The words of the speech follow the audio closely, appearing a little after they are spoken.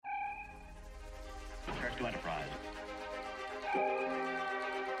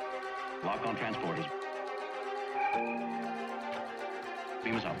Lock on transporters.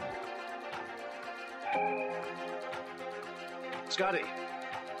 Beam us up. Scotty.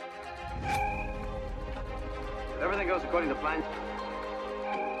 If everything goes according to plan,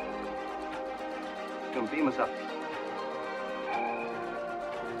 come beam us up.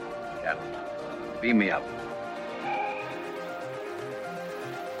 Captain, beam me up.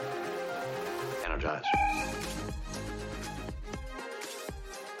 Energize.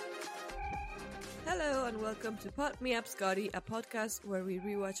 Hello and welcome to Pod Me Up Scotty, a podcast where we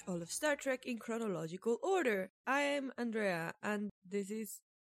rewatch all of Star Trek in chronological order. I am Andrea and this is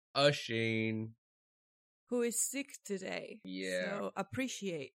Shane. who is sick today. Yeah. So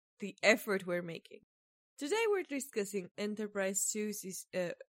appreciate the effort we're making. Today we're discussing Enterprise 2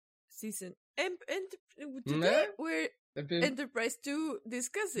 season. Today we're Enterprise 2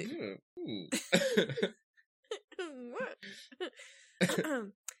 discussing. What?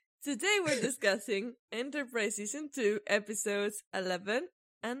 Today we're discussing Enterprise Season 2 episodes 11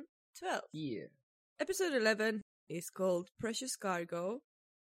 and 12. Yeah. Episode 11 is called Precious Cargo.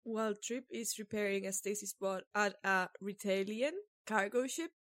 While Trip is repairing a stasis pod at a Ritalian cargo ship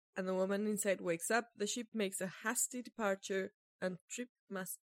and the woman inside wakes up, the ship makes a hasty departure and Trip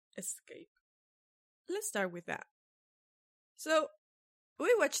must escape. Let's start with that. So,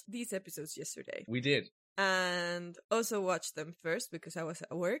 we watched these episodes yesterday. We did. And also watched them first because I was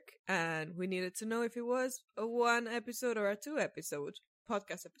at work and we needed to know if it was a 1 episode or a 2 episode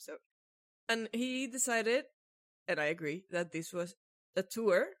podcast episode. And he decided, and I agree, that this was a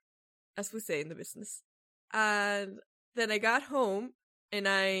tour, as we say in the business. And then I got home and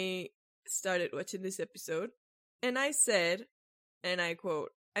I started watching this episode and I said, and I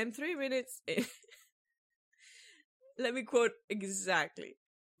quote, I'm 3 minutes in. Let me quote exactly.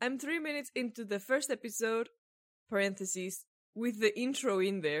 I'm 3 minutes into the first episode, parentheses, with the intro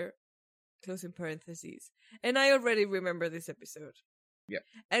in there, closing parentheses. And I already remember this episode. Yeah.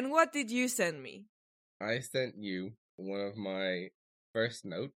 And what did you send me? I sent you one of my first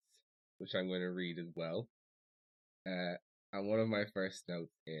notes, which I'm going to read as well. And one of my first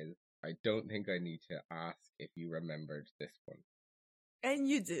notes is, I don't think I need to ask if you remembered this one. And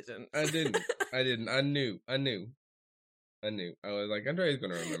you didn't. I didn't. I knew. I was like, Andrea's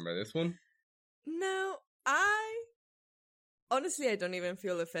going to remember this one. No, honestly, I don't even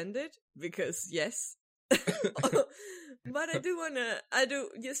feel offended because yes. But I do,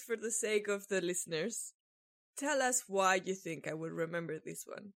 just for the sake of the listeners, tell us why you think I would remember this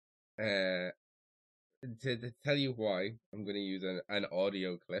one. To tell you why, I'm going to use an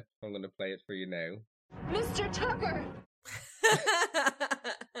audio clip. I'm going to play it for you now. Mr. Tucker!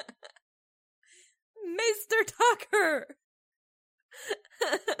 Mr. Tucker!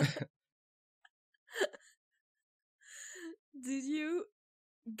 Did you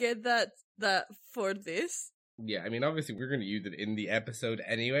get that for this? Yeah, I mean, obviously we're going to use it in the episode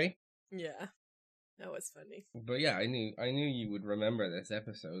anyway. Yeah, that was funny. But yeah, I knew you would remember this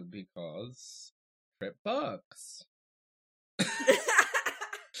episode because Trip Bucks.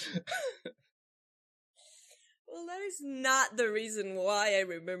 Well, that is not the reason why I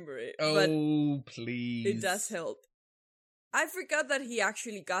remember it. Oh, but please. It does help. I forgot that he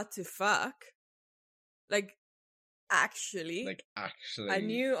actually got to fuck. Like, actually. Actually. I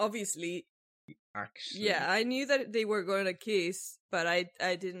knew, obviously. Actually. Yeah, I knew that they were going to kiss, but I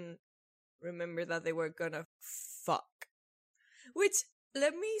didn't remember that they were going to fuck. Which,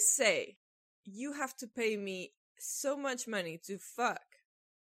 let me say, you have to pay me so much money to fuck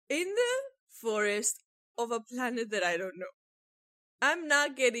in the forest of a planet that I don't know. I'm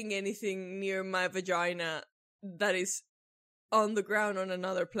not getting anything near my vagina that is on the ground on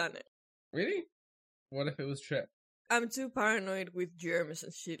another planet. Really? What if it was Trip? I'm too paranoid with germs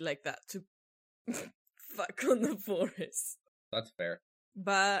and shit like that to fuck on the forest. That's fair.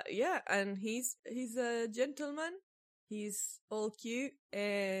 But yeah, and he's a gentleman. He's all cute,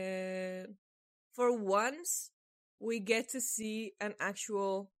 and for once we get to see an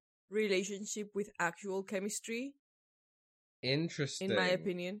actual relationship with actual chemistry. Interesting. In my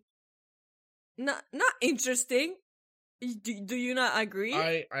opinion. Not interesting. Do you not agree?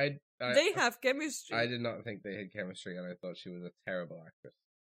 They have chemistry. I did not think they had chemistry, and I thought she was a terrible actress.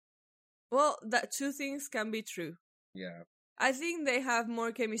 Well, that 2 things can be true. Yeah. I think they have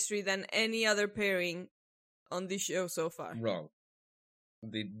more chemistry than any other pairing on this show so far. Wrong.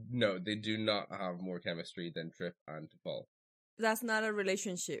 They do not have more chemistry than Trip and Paul. That's not a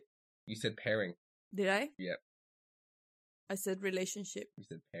relationship. You said pairing. Did I? Yeah. I said relationship. You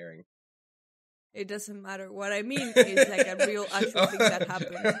said pairing. It doesn't matter. What I mean is like a real actual thing that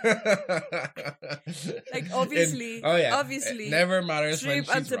happened. Like obviously, it never matters when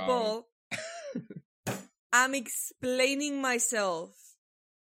Trip and she's wrong. T'Pol I'm explaining myself.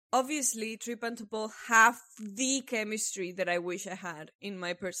 Obviously, Trip and Topol have the chemistry that I wish I had in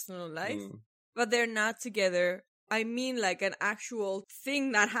my personal life, but they're not together. I mean, like an actual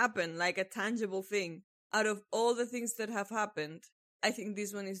thing that happened, like a tangible thing. Out of all the things that have happened, I think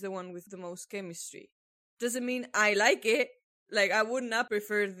this one is the one with the most chemistry. Doesn't mean I like it. Like, I would not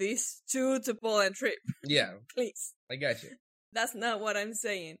prefer this to Topol and Trip. Yeah, Please. I got you. That's not what I'm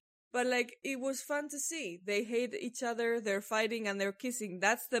saying. But, like, it was fun to see. They hate each other, they're fighting, and they're kissing.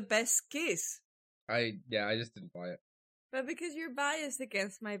 That's the best kiss. I just didn't buy it. But because you're biased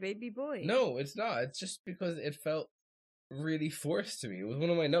against my baby boy. No, it's not. It's just because it felt really forced to me. It was one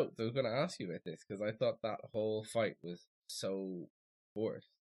of my notes. I was going to ask you about this because I thought that whole fight was so forced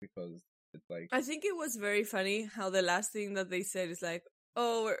because it's like... I think it was very funny how the last thing that they said is like,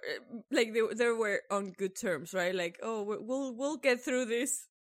 oh, like they were on good terms, right? Like, oh, we'll get through this.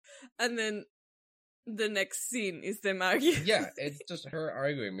 And then the next scene is them arguing. Yeah, it's just her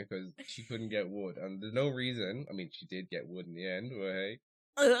arguing because she couldn't get wood. And there's no reason. I mean, she did get wood in the end, but hey.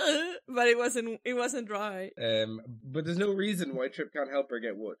 But it wasn't dry. But there's no reason why Trip can't help her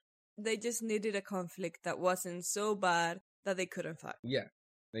get wood. They just needed a conflict that wasn't so bad that they couldn't fight. Yeah,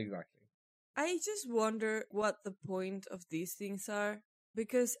 exactly. I just wonder what the point of these things are.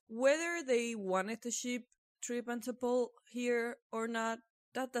 Because whether they wanted to ship Trip and Topol here or not,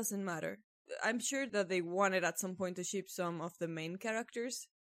 that doesn't matter. I'm sure that they wanted at some point to ship some of the main characters.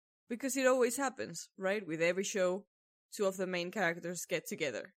 Because it always happens, right? With every show, two of the main characters get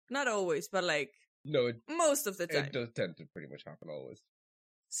together. Not always, but like... No, most of the time. It does tend to pretty much happen always.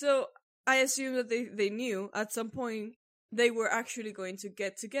 So, I assume that they knew at some point they were actually going to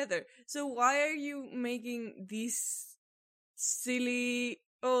get together. So why are you making these silly...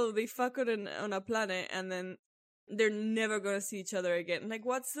 Oh, they fuck on a planet and then they're never gonna see each other again. Like,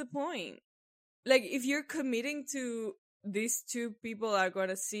 what's the point? Like, if you're committing to these two people are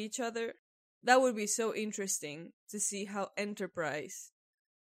gonna see each other, that would be so interesting to see how Enterprise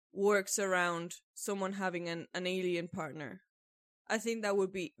works around someone having an alien partner. I think that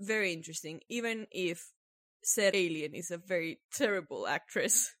would be very interesting, even if said alien is a very terrible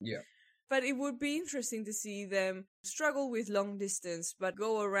actress. Yeah. But it would be interesting to see them struggle with long distance, but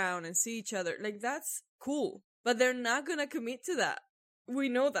go around and see each other. Like, that's cool. But they're not gonna commit to that. We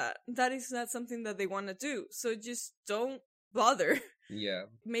know that. That is not something that they want to do. So just don't bother. Yeah.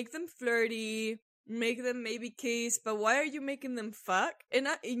 Make them flirty. Make them maybe kiss. But why are you making them fuck? And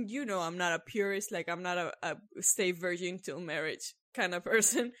you know I'm not a purist. Like, I'm not a stay virgin till marriage kind of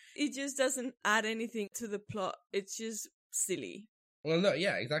person. It just doesn't add anything to the plot. It's just silly. Well, no,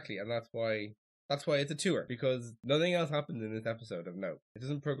 yeah, exactly. And that's why it's a tour, because nothing else happens in this episode of note. It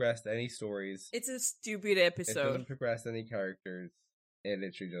doesn't progress any stories. It's a stupid It episode. doesn't progress any characters. It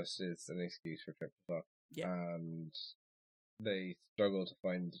literally just is an excuse for Trip to fuck. Yeah. And they struggle to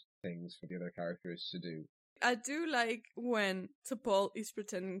find things for the other characters to do. I do like when Topol is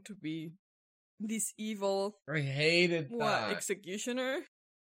pretending to be this evil I hated that. executioner.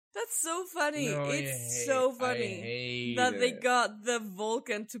 That's so funny. No, It's so funny that they got the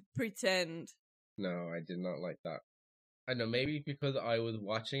Vulcan to pretend. No, I did not like that. I know, maybe because I was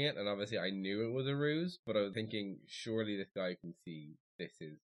watching it, and obviously I knew it was a ruse, but I was thinking, surely this guy can see this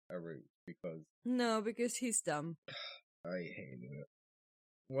is a ruse, because... No, because he's dumb. I hated it.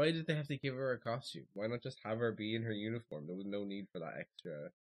 Why did they have to give her a costume? Why not just have her be in her uniform? There was no need for that extra...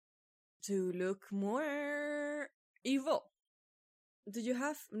 To look more evil. Did you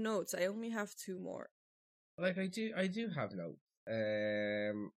have notes? I only have 2 more. Like, I do have notes.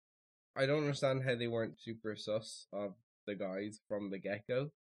 I don't understand how they weren't super sus of the guys from the get-go.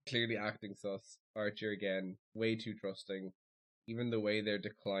 Clearly acting sus. Archer, again, way too trusting. Even the way they're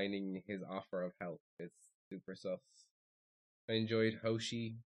declining his offer of help is super sus. I enjoyed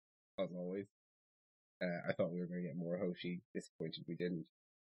Hoshi, as always. I thought we were going to get more Hoshi. Disappointed we didn't.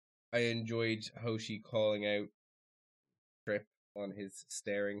 I enjoyed Hoshi calling out Trip on his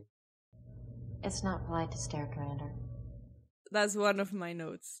staring. It's not polite to stare, Commander. That's one of my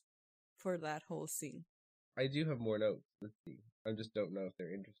notes for that whole scene. I do have more notes. Let's see. I just don't know if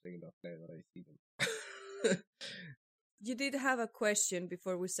they're interesting enough now that I see them. You did have a question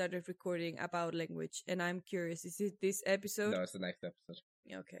before we started recording about language, and I'm curious, is it this episode? No, it's the next episode.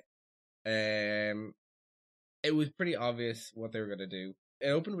 Okay. It was pretty obvious what they were going to do. It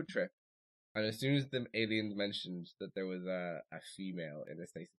opened with Trip, and as soon as the aliens mentioned that there was a female in the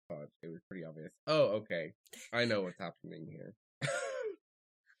stasis pod, it was pretty obvious. Oh, okay. I know what's happening here.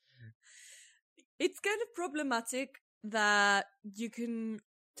 It's kind of problematic that you can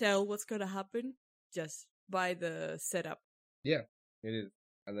tell what's going to happen just by the setup. Yeah, it is.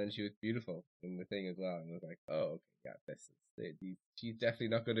 And then she was beautiful in the thing as well. And I was like, oh, okay, yeah, this is it. She's definitely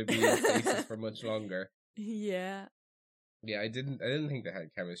not going to be in stasis for much longer. Yeah. Yeah, I didn't think they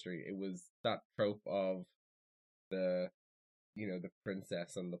had chemistry. It was that trope of the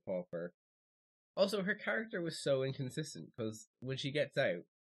princess and the pauper. Also, her character was so inconsistent because when she gets out,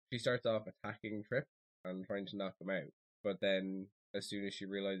 she starts off attacking Trip and trying to knock him out. But then, as soon as she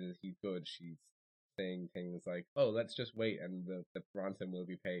realizes he's good, she's saying things like, "Oh, let's just wait, and the ransom will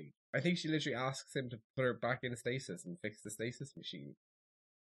be paid." I think she literally asks him to put her back in stasis and fix the stasis machine.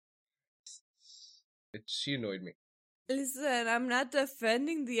 She annoyed me. Listen, I'm not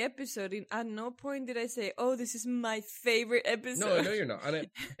defending the episode. At no point did I say, "Oh, this is my favorite episode." No, I know you're not, and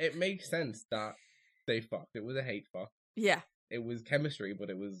it makes sense that they fucked. It was a hate fuck. Yeah. It was chemistry, but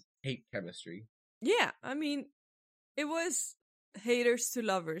it was hate chemistry. Yeah, I mean, it was haters to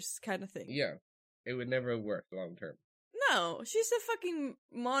lovers kind of thing. Yeah, it would never have worked long term. No, she's a fucking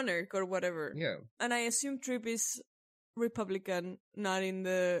monarch or whatever. Yeah. And I assume Trip is Republican, not in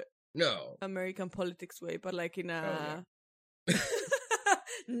the No. American politics way, but like in a... Oh,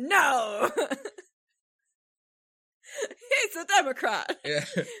 No! He's a Democrat! Yeah.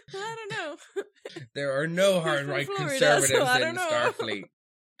 Well, I don't know. There are no hard right Florida, conservatives so I in don't know. Starfleet.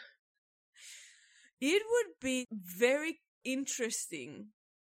 It would be very interesting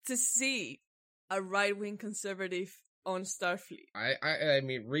to see a right-wing conservative on Starfleet. I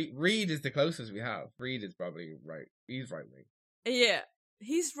mean, Reed is the closest we have. Reed is probably right. He's right wing. Yeah,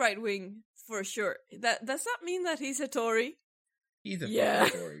 he's right-wing for sure. That does that mean that he's a Tory? He's a Yeah.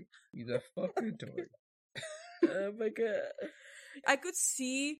 fucking Tory. He's a fucking Tory. Oh my god. I could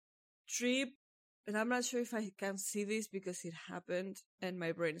see Trip, and I'm not sure if I can see this because it happened, and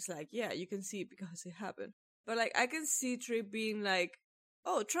my brain is like, yeah, you can see it because it happened. But like, I can see Trip being like,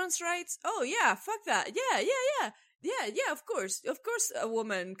 oh, trans rights? Oh yeah, fuck that. Yeah, of course a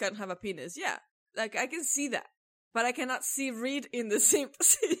woman can have a penis, yeah. Like, I can see that. But I cannot see Reed in the same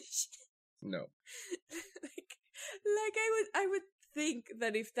position. No. like I would think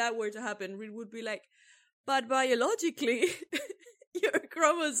that if that were to happen, Reed would be like, but biologically, your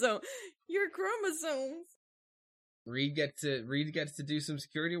chromosomes. Reed gets to do some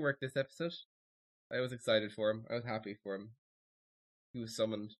security work this episode. I was excited for him. I was happy for him. He was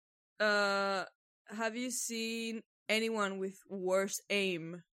summoned. Have you seen anyone with worse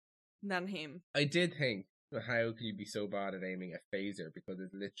aim than him? I did think, how could you be so bad at aiming a phaser? Because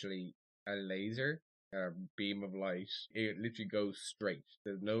it's literally a laser, a beam of light. It literally goes straight.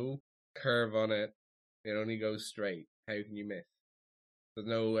 There's no curve on it. It only goes straight. How can you miss? There's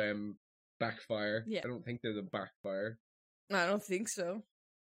no backfire. Yeah. I don't think there's a backfire. I don't think so.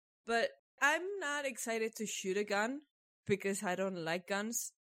 But I'm not excited to shoot a gun because I don't like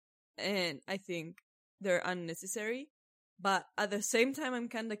guns. And I think they're unnecessary. But at the same time, I'm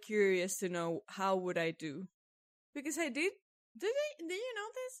kind of curious to know how would I do. Because I did you know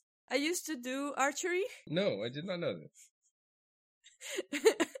this? I used to do archery. No, I did not know this.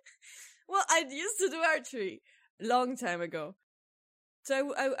 Well, I used to do archery long time ago.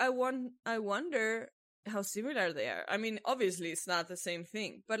 So I wonder how similar they are. I mean, obviously it's not the same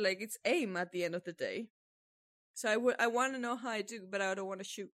thing, but like it's aim at the end of the day. So I want to know how I do, but I don't want to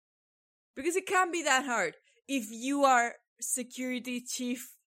shoot. Because it can't be that hard. If you are security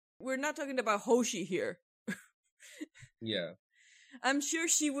chief, we're not talking about Hoshi here. Yeah. I'm sure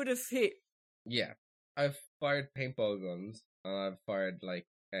she would have hit. Yeah. I've fired paintball guns, and I've fired like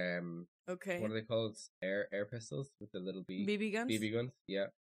Okay. what are they called? Air pistols with the little BB guns? BB guns, yeah.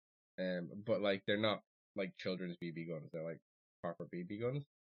 But like they're not like children's BB guns, they're like proper BB guns.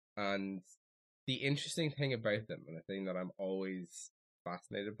 And the interesting thing about them, and the thing that I'm always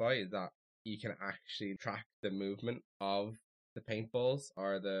fascinated by, is that you can actually track the movement of the paintballs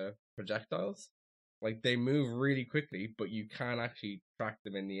or the projectiles. Like, they move really quickly, but you can actually track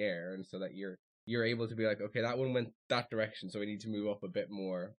them in the air, and so that you're able to be like, okay, that one went that direction, so we need to move up a bit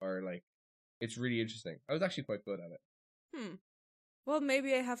more, or like, it's really interesting. I was actually quite good at it. Well,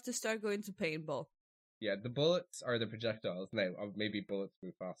 maybe I have to start going to paintball. Yeah, the bullets are the projectiles. Now, maybe bullets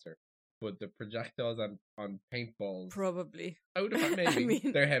move faster, but the projectiles on paintballs, Probably. I would have maybe. I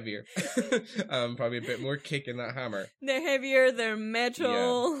mean... They're heavier. Probably a bit more kick in that hammer. They're heavier, they're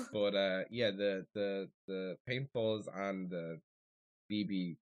metal. Yeah, but yeah, the paintballs and the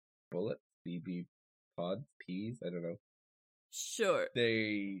BB bullets, BB pods, peas, I don't know. Sure.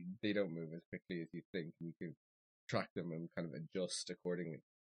 They don't move as quickly as you think. You can track them and kind of adjust accordingly.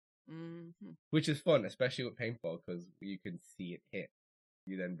 Mm-hmm. Which is fun, especially with paintball, because you can see it hit.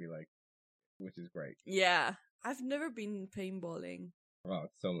 You then be like, which is great. Yeah. I've never been paintballing. Oh,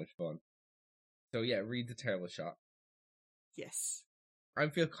 it's so much fun. So yeah, Reed's a terrible shot. Yes. I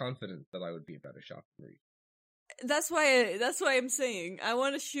feel confident that I would be a better shot than Reed. That's why I'm saying I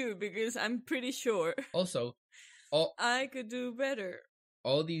want to shoot because I'm pretty sure Also, I could do better.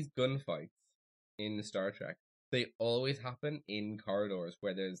 all these gunfights in Star Trek, they always happen in corridors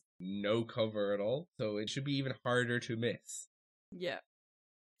where there's no cover at all, so it should be even harder to miss. Yeah.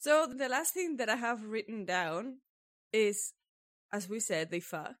 So the last thing that I have written down is, as we said, they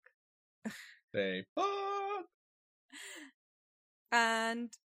fuck. They fuck!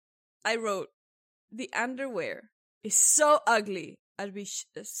 And I wrote, the underwear is so ugly. I'd be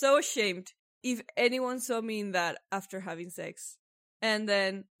so ashamed if anyone saw me in that after having sex. And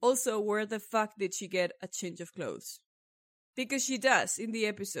then also, where the fuck did she get a change of clothes? Because she does, in the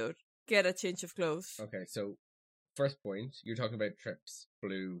episode, get a change of clothes. Okay, so first point, you're talking about Trip's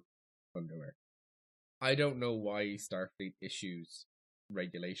blue underwear. I don't know why Starfleet issues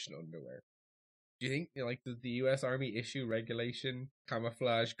regulation underwear. Do you think, like, does the US Army issue regulation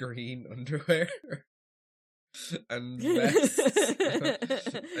camouflage green underwear? And vests?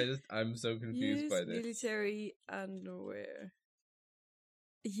 I'm so confused by this. Military underwear.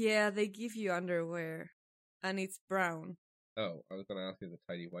 Yeah, they give you underwear, and it's brown. Oh, I was going to ask you the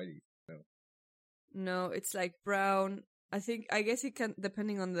tidy whities. No. No, it's like brown. I guess it can,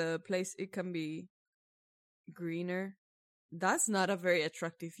 depending on the place, it can be greener. That's not a very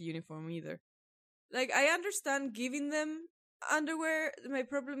attractive uniform either. Like, I understand giving them underwear. My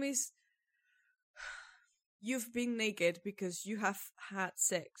problem is, you've been naked because you have had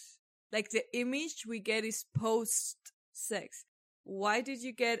sex. Like, the image we get is post-sex. Why did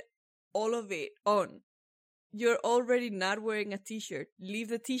you get all of it on? You're already not wearing a t-shirt. Leave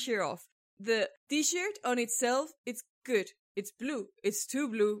the t-shirt off. The t-shirt on itself, it's good. It's blue. It's too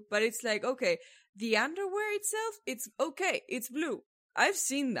blue, but it's like, okay. The underwear itself, it's okay. It's blue. I've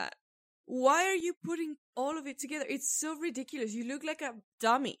seen that. Why are you putting all of it together? It's so ridiculous. You look like a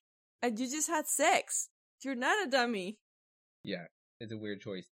dummy. And you just had sex. You're not a dummy. Yeah, it's a weird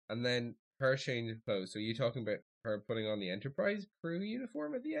choice. And then her change of clothes. So are you talking about her putting on the Enterprise crew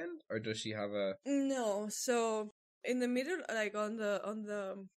uniform at the end? Or does she have a... No, so in the middle, like on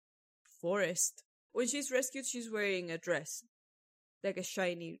the forest, when she's rescued, she's wearing a dress. Like a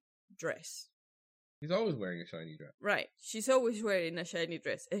shiny dress. She's always wearing a shiny dress. Right. She's always wearing a shiny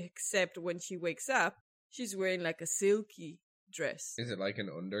dress. Except when she wakes up, she's wearing like a silky dress. Is it like an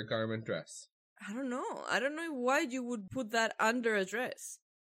undergarment dress? I don't know. I don't know why you would put that under a dress.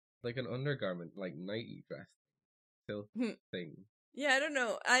 Like an undergarment, like nighty dress. Silk thing. Yeah, I don't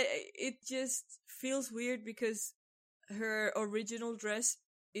know. It just feels weird because her original dress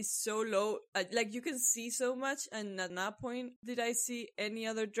is so low. Like, you can see so much, and at that point did I see any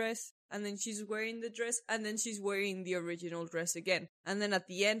other dress. And then she's wearing the dress, and then she's wearing the original dress again. And then at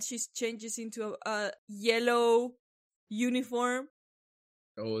the end, she changes into a yellow uniform.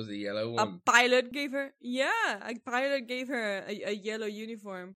 Oh, it was a yellow one? A pilot gave her... Yeah, a pilot gave her a yellow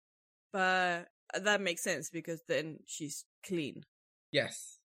uniform. But that makes sense, because then she's clean.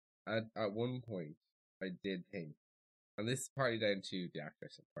 Yes. At one point, I did think, and this is partly down to the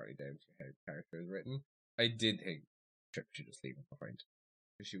actress and partly down to how the character is written, I did think Trip should just leave her behind.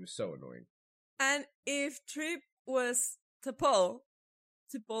 Because she was so annoying. And if Trip was T'Pol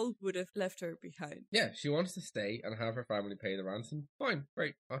would have left her behind. Yeah, she wants to stay and have her family pay the ransom. Fine,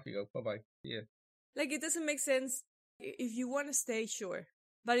 great, off you go, bye-bye, see ya. Like, it doesn't make sense. If you want to stay, sure.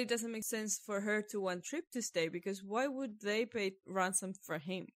 But it doesn't make sense for her to want Trip to stay, because why would they pay ransom for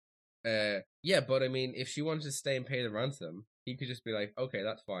him? Yeah, but I mean, if she wanted to stay and pay the ransom, he could just be like, okay,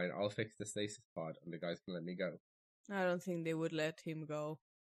 that's fine, I'll fix the stasis pod, and the guys can let me go. I don't think they would let him go.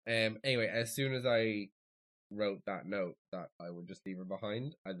 Anyway, as soon as I wrote that note that I would just leave her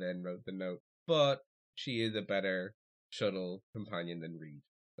behind, I then wrote the note, but she is a better shuttle companion than Reed,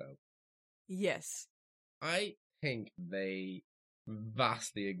 so. Yes. I think they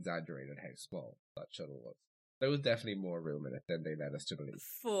vastly exaggerated how small that shuttle was. There was definitely more room in it than they led us to believe.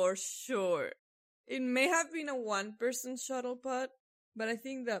 For sure. It may have been a one-person shuttle pod, but I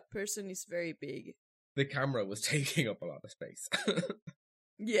think that person is very big. The camera was taking up a lot of space.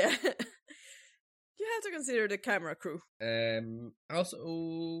 Yeah. You have to consider the camera crew.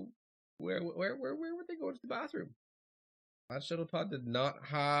 Also, where would they go to the bathroom? That shuttle pod did not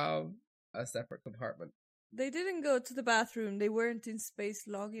have a separate compartment. They didn't go to the bathroom. They weren't in space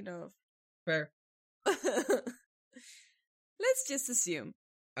long enough. Fair. Let's just assume.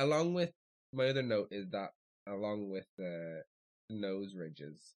 Along with my other note is that, along with the nose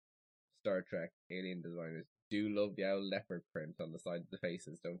ridges, Star Trek alien designers do love the owl leopard print on the side of the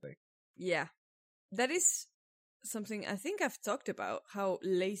faces, don't they? Yeah. That is something I think I've talked about, how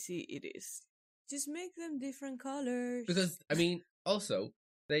lazy it is. Just make them different colors. Because, I mean, Also,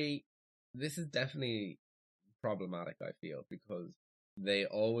 this is definitely problematic, I feel, because they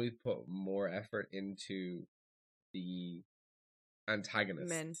always put more effort into the antagonists.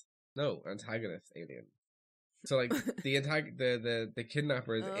 Men. No, antagonist aliens. So like the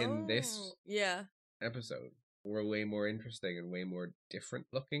kidnappers in this yeah. episode were way more interesting and way more different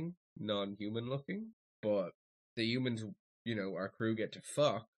looking, non-human looking. But the humans, our crew get to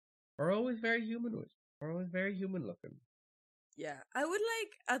fuck, are always very humanoid. Are always very human looking. Yeah, I would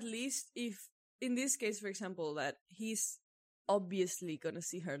like at least if, in this case, for example, that he's obviously gonna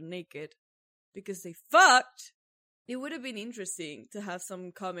see her naked because they fucked, it would have been interesting to have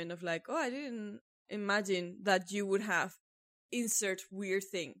some comment of like, oh, I didn't imagine that you would have insert weird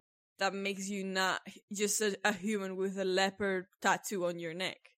thing that makes you not just a human with a leopard tattoo on your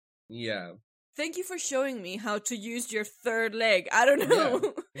neck. Yeah. Thank you for showing me how to use your third leg. I don't know.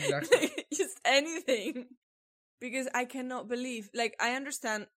 Yeah, exactly. Just anything. Because I cannot believe, like, I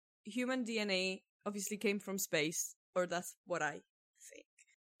understand human DNA obviously came from space, or that's what I think.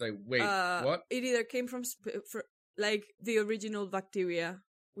 Like, wait, what? It either came from, like, the original bacteria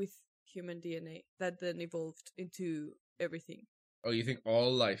with human DNA that then evolved into everything. Oh, you think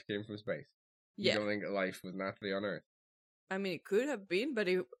all life came from space? Yeah. You don't think life was naturally on Earth? I mean, it could have been, but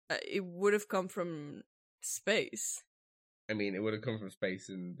it would have come from space. I mean, it would have come from space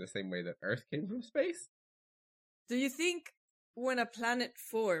in the same way that Earth came from space? Do you think when a planet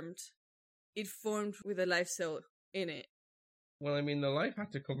formed, it formed with a life cell in it? Well, I mean, the life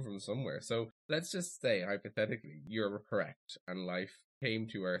had to come from somewhere. So let's just say, hypothetically, you're correct, and life came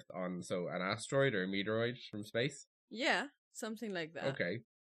to Earth on, an asteroid or a meteoroid from space? Yeah, something like that. Okay.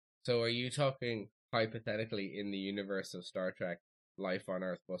 So are you talking, hypothetically, in the universe of Star Trek, life on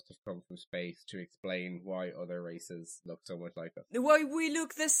Earth must have come from space to explain why other races look so much like us? Why we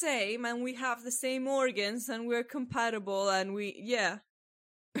look the same, and we have the same organs, and we're compatible, and yeah.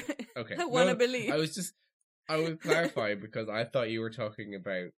 Okay. I want to believe. I would clarify because I thought you were talking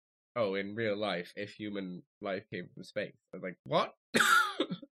about, in real life, if human life came from space. I was like, what?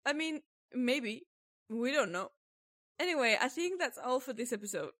 I mean, maybe. We don't know. Anyway, I think that's all for this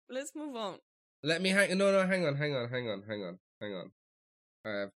episode. Let's move on. Let me hang on. I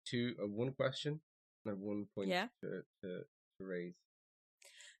have one question and I have 1 point to raise.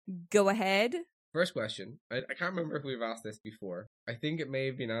 Go ahead. First question. I can't remember if we've asked this before. I think it may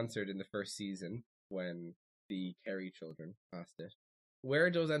have been answered in the first season when the Kerry children asked it. Where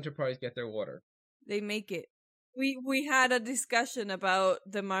does Enterprise get their water? They make it. We had a discussion about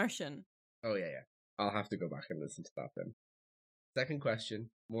The Martian. Oh, yeah. I'll have to go back and listen to that then. Second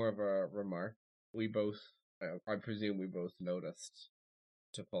question, more of a remark. I presume we both noticed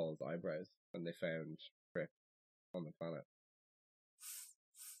T'Pol's eyebrows when they found Trip on the planet.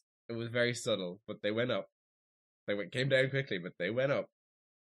 It was very subtle, but they went up. Came down quickly, but they went up.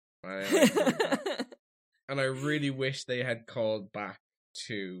 And I really wish they had called back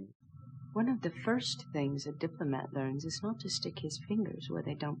to... One of the first things a diplomat learns is not to stick his fingers where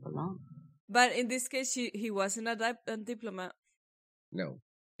they don't belong. But in this case, he wasn't a diplomat. No,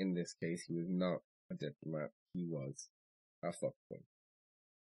 in this case, he was not a diplomat. He was a fuckboy.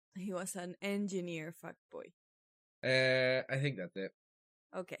 He was an engineer fuckboy. I think that's it.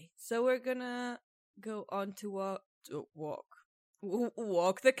 Okay, so we're gonna go on to walk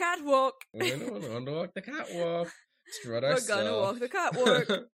the catwalk. We're gonna walk the catwalk. Strut We're ourselves. gonna walk the catwalk.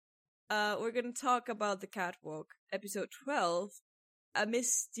 We're gonna talk about the catwalk. Episode 12. A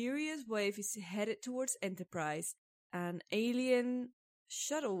mysterious wave is headed towards Enterprise. An alien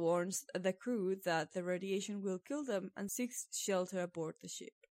shuttle warns the crew that the radiation will kill them and seeks shelter aboard the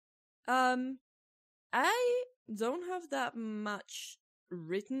ship. I don't have that much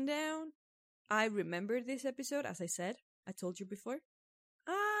written down. I remember this episode, as I said. I told you before.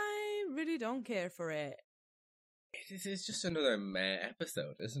 I really don't care for it. This is just another meh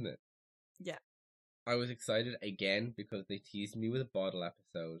episode, isn't it? Yeah. I was excited again because they teased me with a bottle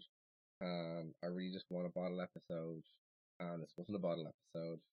episode. I really just want a bottle episode. And this wasn't a bottle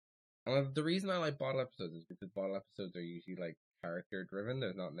episode. And the reason I like bottle episodes is because bottle episodes are usually like character driven.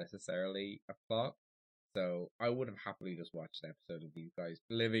 There's not necessarily a plot. So I would have happily just watched an episode of these guys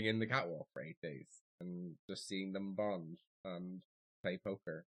living in the catwalk for 8 days and just seeing them bond and play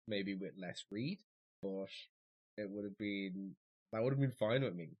poker. Maybe with less Reed, but that would have been fine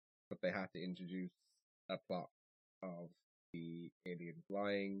with me. But they had to introduce a plot of the alien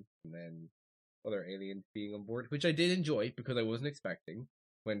flying and then other aliens being on board, which I did enjoy because I wasn't expecting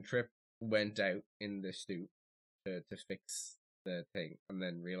when Trip went out in the stoop to fix the thing and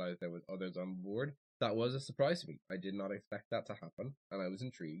then realized there was others on board. That was a surprise to me. I did not expect that to happen and I was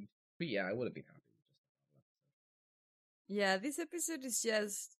intrigued. But yeah, I would have been happy with just that episode. Yeah, this episode is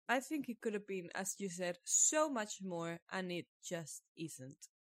just, I think it could have been, as you said, so much more, and it just isn't.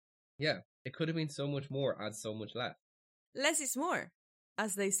 Yeah, it could have been so much more, add so much less. Less is more,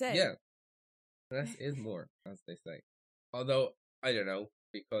 as they say. Yeah, less is more, as they say. Although, I don't know,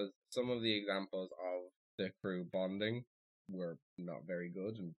 because some of the examples of the crew bonding were not very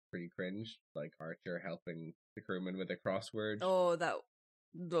good and pretty cringe, like Archer helping the crewman with a crossword. Oh, that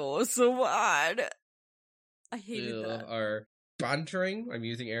was so bad. I hated that. Or bantering, I'm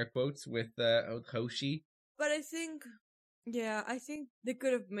using air quotes, with Hoshi. But I think they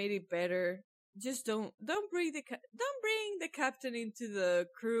could have made it better. Just don't bring the captain into the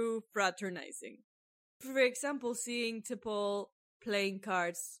crew fraternizing. For example, seeing T'Pol playing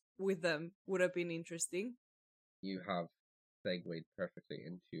cards with them would have been interesting. You have segued perfectly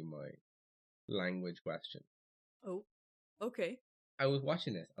into my language question. Oh, okay. I was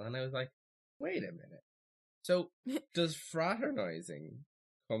watching this and I was like, wait a minute. So, does fraternizing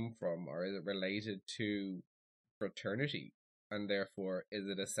come from, or is it related to fraternity? And therefore, is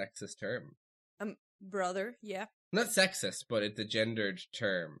it a sexist term? Brother, yeah. Not sexist, but it's a gendered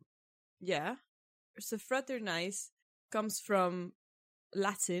term. Yeah. So fraternize comes from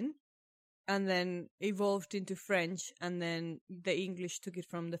Latin and then evolved into French, and then the English took it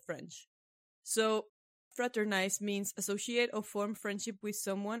from the French. So fraternize means associate or form friendship with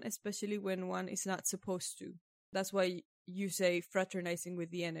someone, especially when one is not supposed to. That's why you say fraternizing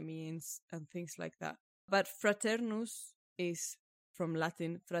with the enemy and things like that. But fraternus is from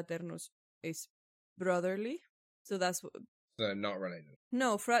Latin. Fraternus is brotherly. So that's what... So not related.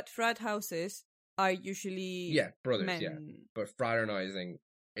 No, frat houses are usually brothers, men. But fraternizing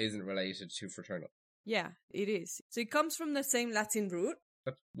isn't related to fraternal. Yeah, it is. So it comes from the same Latin root.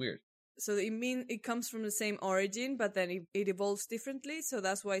 That's weird. So it comes from the same origin, but then it evolves differently. So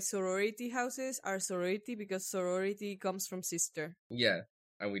that's why sorority houses are sorority, because sorority comes from sister. Yeah,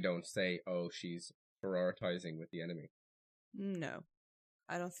 and we don't say, oh, she's prioritizing with the enemy. No,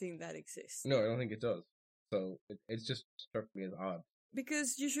 I don't think that exists. No, I don't think it does. So it's just struck me as odd.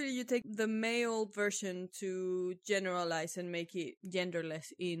 Because usually you take the male version to generalize and make it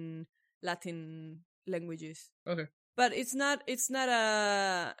genderless in Latin languages. Okay. But it's not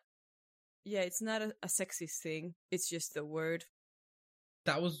a sexist thing. It's just a word.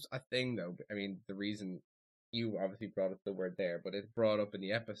 That was a thing, though. I mean, the reason you obviously brought up the word there, but it's brought up in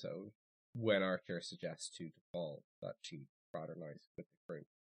the episode when Archer suggests to Paul that she fraternize with the crew.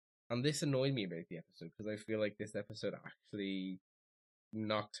 And this annoyed me about the episode, because I feel like this episode actually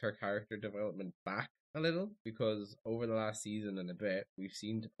knocked her character development back a little, because over the last season and a bit, we've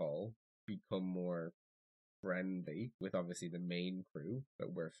seen Paul become more friendly with obviously the main crew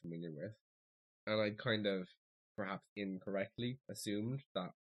that we're familiar with. And I kind of, perhaps incorrectly, assumed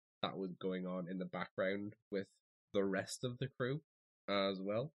that that was going on in the background with the rest of the crew as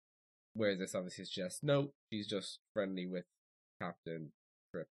well. Whereas this obviously suggests, no, she's just friendly with Captain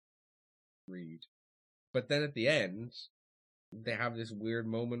Trip Reed. But then at the end, they have this weird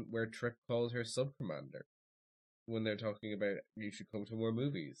moment where Trip calls her sub-commander when they're talking about, you should come to more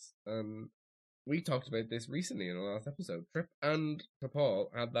movies. We talked about this recently in the last episode. Trip and T'Pol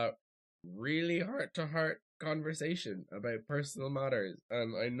had that really heart-to-heart conversation about personal matters,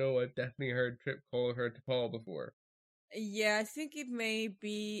 and I know I've definitely heard Trip call her T'Pol before. Yeah, I think it may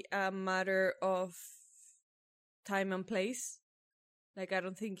be a matter of time and place. Like, I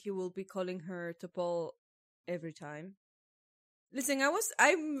don't think he will be calling her T'Pol every time. Listen,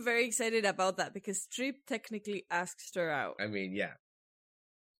 I'm very excited about that, because Trip technically asked her out. I mean, yeah.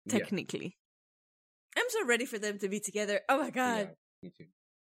 Technically. Yeah. I'm so ready for them to be together. Oh my god. Yeah, me too.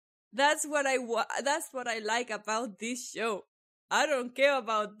 That's what I like about this show. I don't care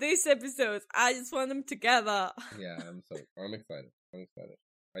about these episodes. I just want them together. Yeah, I'm excited.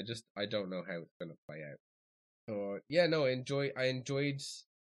 I don't know how it's gonna play out. So yeah, no, I enjoyed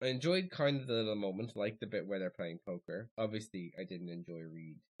kind of the little moments, like the bit where they're playing poker. Obviously, I didn't enjoy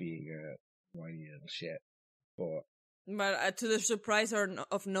Reed being a whiny little shit, but to the surprise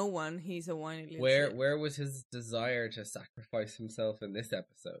of no one, he's a whiny little shit. Where was his desire to sacrifice himself in this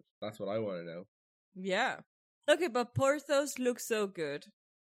episode? That's what I want to know. Yeah. Okay, but Porthos looks so good.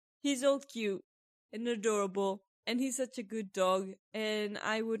 He's all cute and adorable, and he's such a good dog, and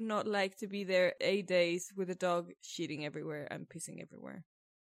I would not like to be there 8 days with a dog shitting everywhere and pissing everywhere.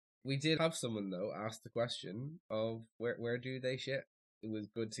 We did have someone, though, ask the question of where do they shit? It was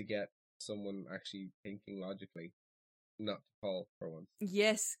good to get someone actually thinking logically, not Paul for once.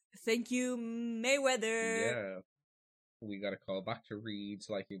 Yes, thank you, Mayweather. Yeah. We got a call back to Reed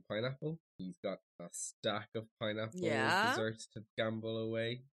liking pineapple. He's got a stack of pineapple desserts to gamble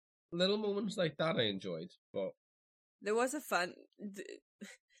away. Little moments like that I enjoyed, but There was a fun.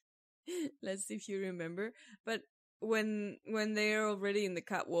 Let's see if you remember. But when they're already in the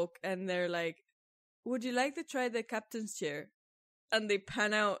catwalk and they're like, "Would you like to try the captain's chair?" And they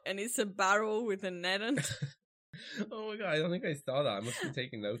pan out, and it's a barrel with a net on it. Oh my god, I don't think I saw that. I must have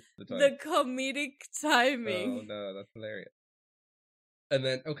taken notes at the time. The comedic timing. Oh no, that's hilarious. And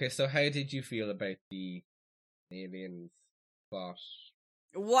then, okay, so how did you feel about the aliens plot?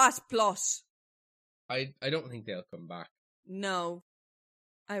 What plot? I don't think they'll come back. No.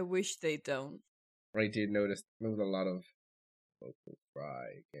 I wish they don't. I did notice there was a lot of vocal fry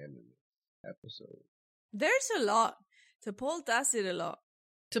again in this episode. There's a lot. T'Pol does it a lot.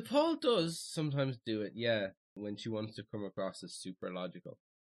 T'Pol does sometimes do it, yeah, when she wants to come across as super logical.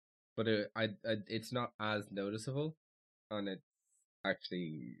 But it's not as noticeable, and it's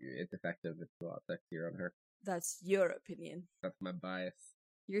effective. It's a lot sexier on her. That's your opinion. That's my bias.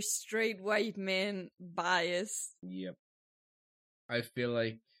 Your straight white man bias. Yep. I feel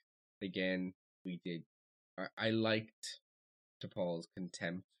like, again, I liked T'Pol's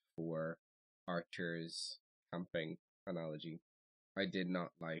contempt for Archer's camping analogy. I did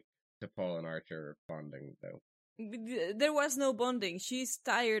not like T'Pol and Archer bonding, though. There was no bonding. She's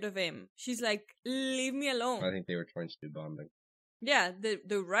tired of him. She's like, leave me alone. I think they were trying to do bonding. Yeah,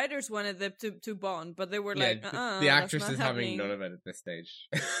 the writers wanted them to bond, but they were like, the actress that's is not having happening. none of it at this stage.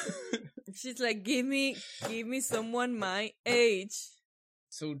 She's like, give me someone my age.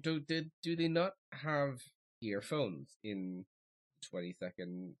 So do they not have earphones in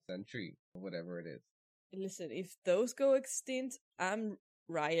 22nd century or whatever it is? Listen, if those go extinct, I'm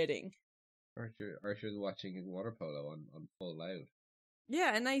rioting. Archer's watching his water polo on full loud.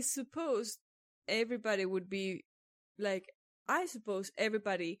 Yeah, and I suppose everybody would be like, I suppose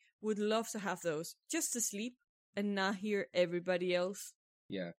everybody would love to have those just to sleep and not hear everybody else.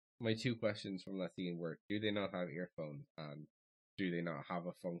 Yeah, my two questions from that scene were: do they not have earphones, and do they not have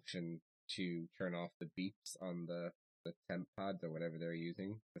a function to turn off the beeps on the temp pads or whatever they're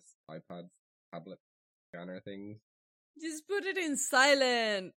using, this iPads, tablet scanner things? Just put it in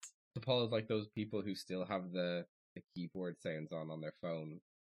silent. T'Pol is like those people who still have the keyboard sounds on their phone.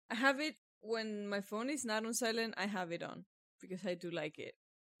 I have it when my phone is not on silent. I have it on because I do like it,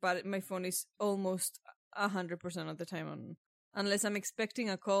 but my phone is almost 100% of the time on. Unless I'm expecting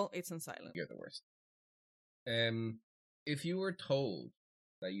a call, it's on silent. You're the worst. If you were told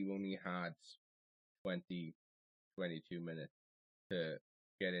that you only had 22 minutes to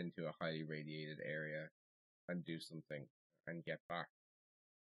get into a highly radiated area and do something and get back,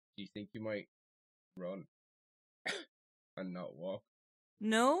 do you think you might run and not walk?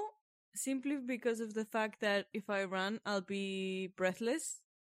 No, simply because of the fact that if I run, I'll be breathless,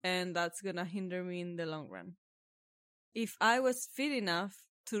 and that's gonna hinder me in the long run. If I was fit enough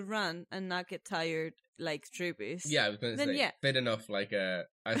to run and not get tired like Trip is, Yeah, I was going to say, yeah. fit enough like a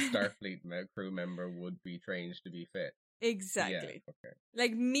Starfleet crew member would be trained to be fit. Exactly. Yeah, okay.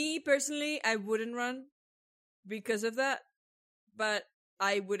 Like me personally, I wouldn't run because of that, but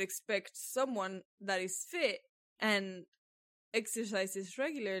I would expect someone that is fit and exercises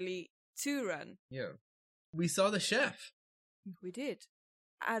regularly to run. Yeah. We saw the chef. We did.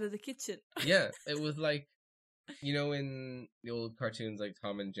 Out of the kitchen. Yeah, it was like, you know, in the old cartoons like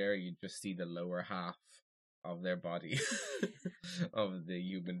Tom and Jerry, you just see the lower half of their body, of the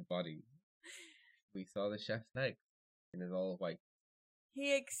human body. We saw the chef's leg, and it's all white.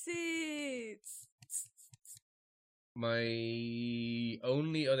 He exists. My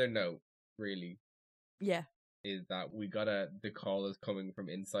only other note, really, Yeah. is that we got the call is coming from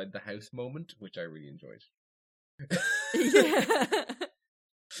inside the house moment, which I really enjoyed. Yeah.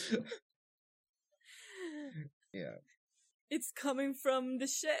 Yeah. It's coming from the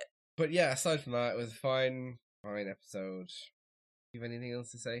ship. But yeah, aside from that, it was a fine episode. Do you have anything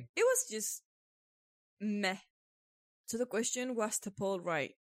else to say? It was just meh. So the question, was T'Pol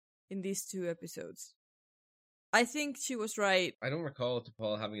right in these 2 episodes? I think she was right. I don't recall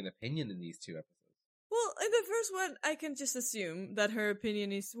T'Pol having an opinion in these 2 episodes. Well, in the first one, I can just assume that her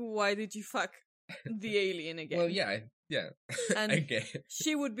opinion is, why did you fuck the alien again? Well, yeah. And Okay.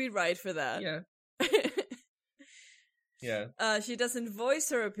 she would be right for that. Yeah. Yeah. She doesn't voice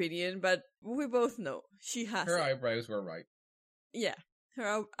her opinion, but we both know she has Her it. eyebrows were right. Yeah,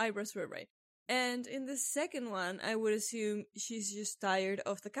 her eyebrows were right. And in the second one, I would assume she's just tired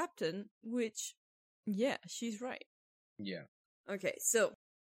of the captain, which, yeah, she's right. Yeah. Okay, so,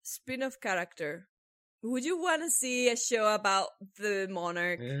 spin-off character. Would you want to see a show about the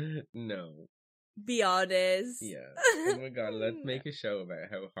monarch? No. Be honest. Yeah. Oh my god, let's make a show about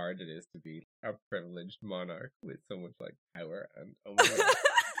how hard it is to be a privileged monarch with so much, like, power and, oh my god,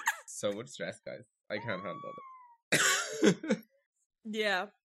 so much stress, guys. I can't handle it. Yeah.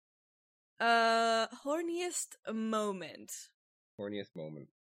 Horniest moment. Horniest moment.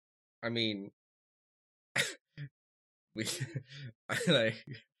 I mean, we like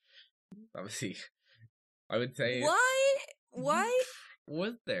obviously. I would say Why?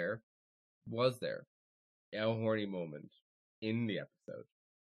 was there a horny moment in the episode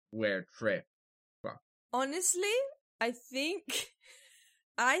where Trip fucked? Honestly, I think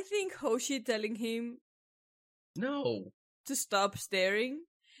Hoshi telling him No. to stop staring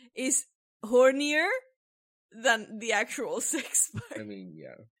is hornier than the actual sex part. I mean,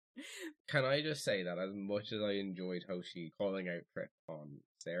 yeah. Can I just say that as much as I enjoyed Hoshi calling out Trip on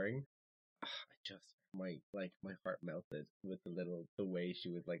staring, I just my heart melted with the way she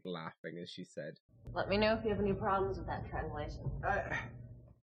was like laughing as she said. Let me know if you have any problems with that translation.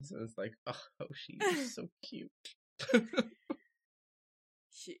 So it's like, oh, Hoshi is so cute.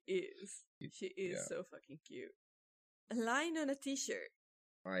 She is Yeah. so fucking cute. A line on a t-shirt.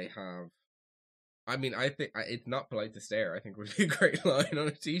 I think it's not polite to stare. I think would be a great line on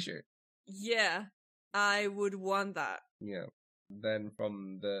a t-shirt. Yeah, I would want that. Yeah. Then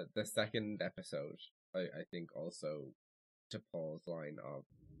from the second episode, I think also to Paul's line of,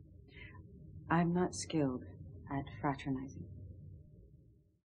 I'm not skilled at fraternizing.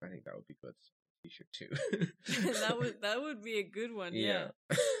 I think that would be good t-shirt too. that would be a good one. Yeah.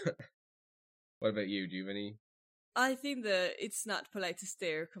 What about you? Do you have any? I think the "it's not polite to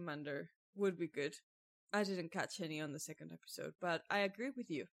stare" commander would be good. I didn't catch any on the second episode, but I agree with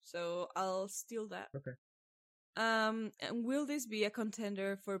you, so I'll steal that. Okay. And will this be a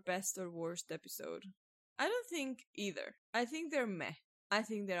contender for best or worst episode? I don't think either. I think they're meh. I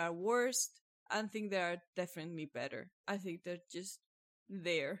think they are worst. I think they are definitely better. I think they're just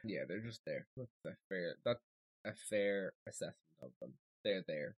there. Yeah, they're just there. That's a fair assessment of them. They're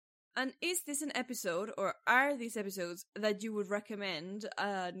there. And is this an episode, or are these episodes that you would recommend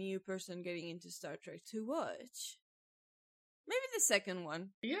a new person getting into Star Trek to watch? Maybe the second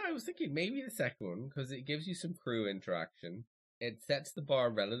one. Yeah, I was thinking maybe the second one, because it gives you some crew interaction. It sets the bar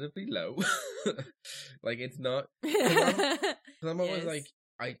relatively low. Like, it's not... Because I'm always like,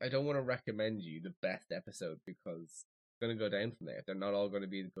 I don't want to recommend you the best episode, because it's going to go down from there. They're not all going to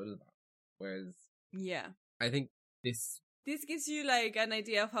be as good as that. Whereas... Yeah. I think this gives you, like, an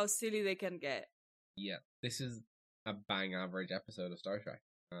idea of how silly they can get. Yeah, this is a bang average episode of Star Trek,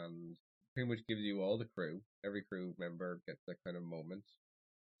 and pretty much gives you all the crew. Every crew member gets that kind of moment.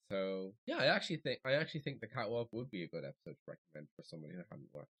 So yeah, I actually think the Catwalk would be a good episode to recommend for somebody who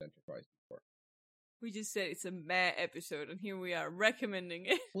hadn't watched Enterprise before. We just said it's a meh episode, and here we are recommending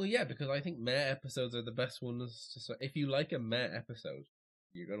it. Well, yeah, because I think meh episodes are the best ones to. If you like a meh episode,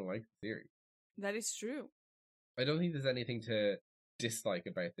 you're gonna like the series. That is true. I don't think there's anything to dislike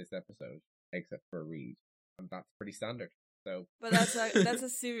about this episode except for Reed, and that's pretty standard. So, but that's a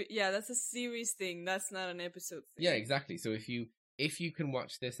series. Yeah, that's a series thing. That's not an episode thing. Yeah, exactly. So if you can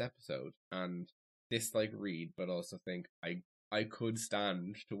watch this episode and dislike Reed, but also think I could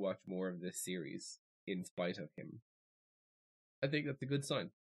stand to watch more of this series in spite of him, I think that's a good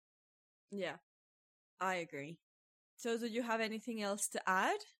sign. Yeah, I agree. So, do you have anything else to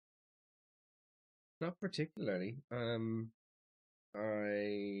add? Not particularly. I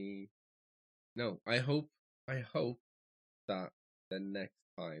hope that the next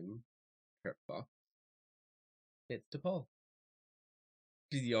time Trip Fox hits DePaul.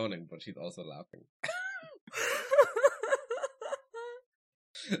 She's yawning, but she's also laughing.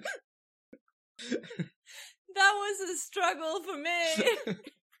 That was a struggle for me.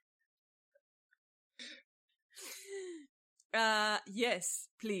 Yes,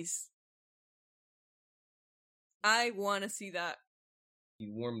 please. I want to see that. He's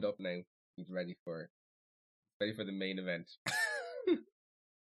warmed up now. He's ready for the main event.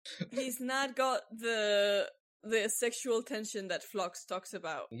 He's not got the sexual tension that Phlox talks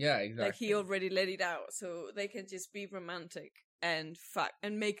about. Yeah, exactly. Like, he already let it out, so they can just be romantic and fuck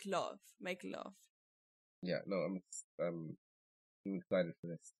and make love. Yeah, no, I'm excited for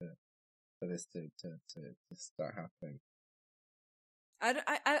this to start happening.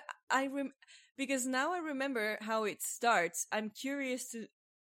 Because now I remember how it starts. I'm curious to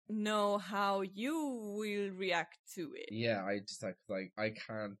know how you will react to it. Yeah, I just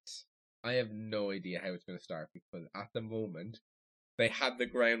I have no idea how it's going to start, because at the moment they had the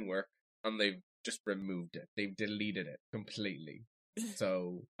groundwork and they've just removed it. They've deleted it completely.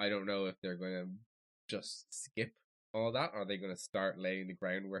 So I don't know if they're going to just skip all that. Are they going to start laying the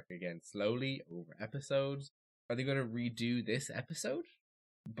groundwork again slowly over episodes? Are they going to redo this episode,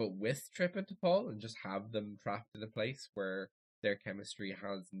 but with Trip and T'Pol, and just have them trapped in a place where their chemistry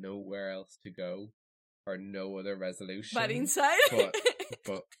has nowhere else to go? or no other resolution. But inside?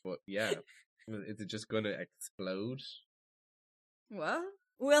 but yeah. Is it just gonna explode? Well,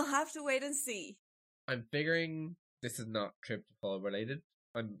 we'll have to wait and see. I'm figuring this is not Trip to Fall related.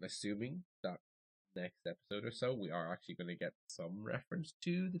 I'm assuming that next episode or so we are actually going to get some reference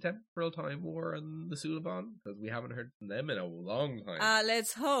to the Temporal Time War and the Suliban, because we haven't heard from them in a long time.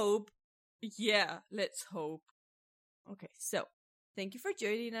 Let's hope. Yeah, let's hope. Okay, so thank you for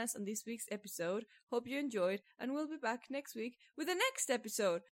joining us on this week's episode. Hope you enjoyed, and we'll be back next week with the next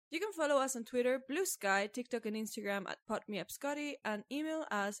episode. You can follow us on Twitter, Blue Sky, TikTok, and Instagram at PotMeUpScotty, and email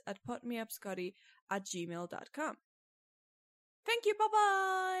us at potmeupscotty@gmail.com. Thank you,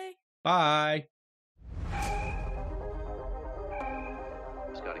 bye-bye! Bye!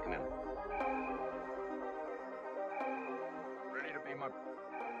 Scotty, come in. Ready to beam up.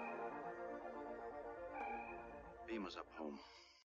 Beam us up home.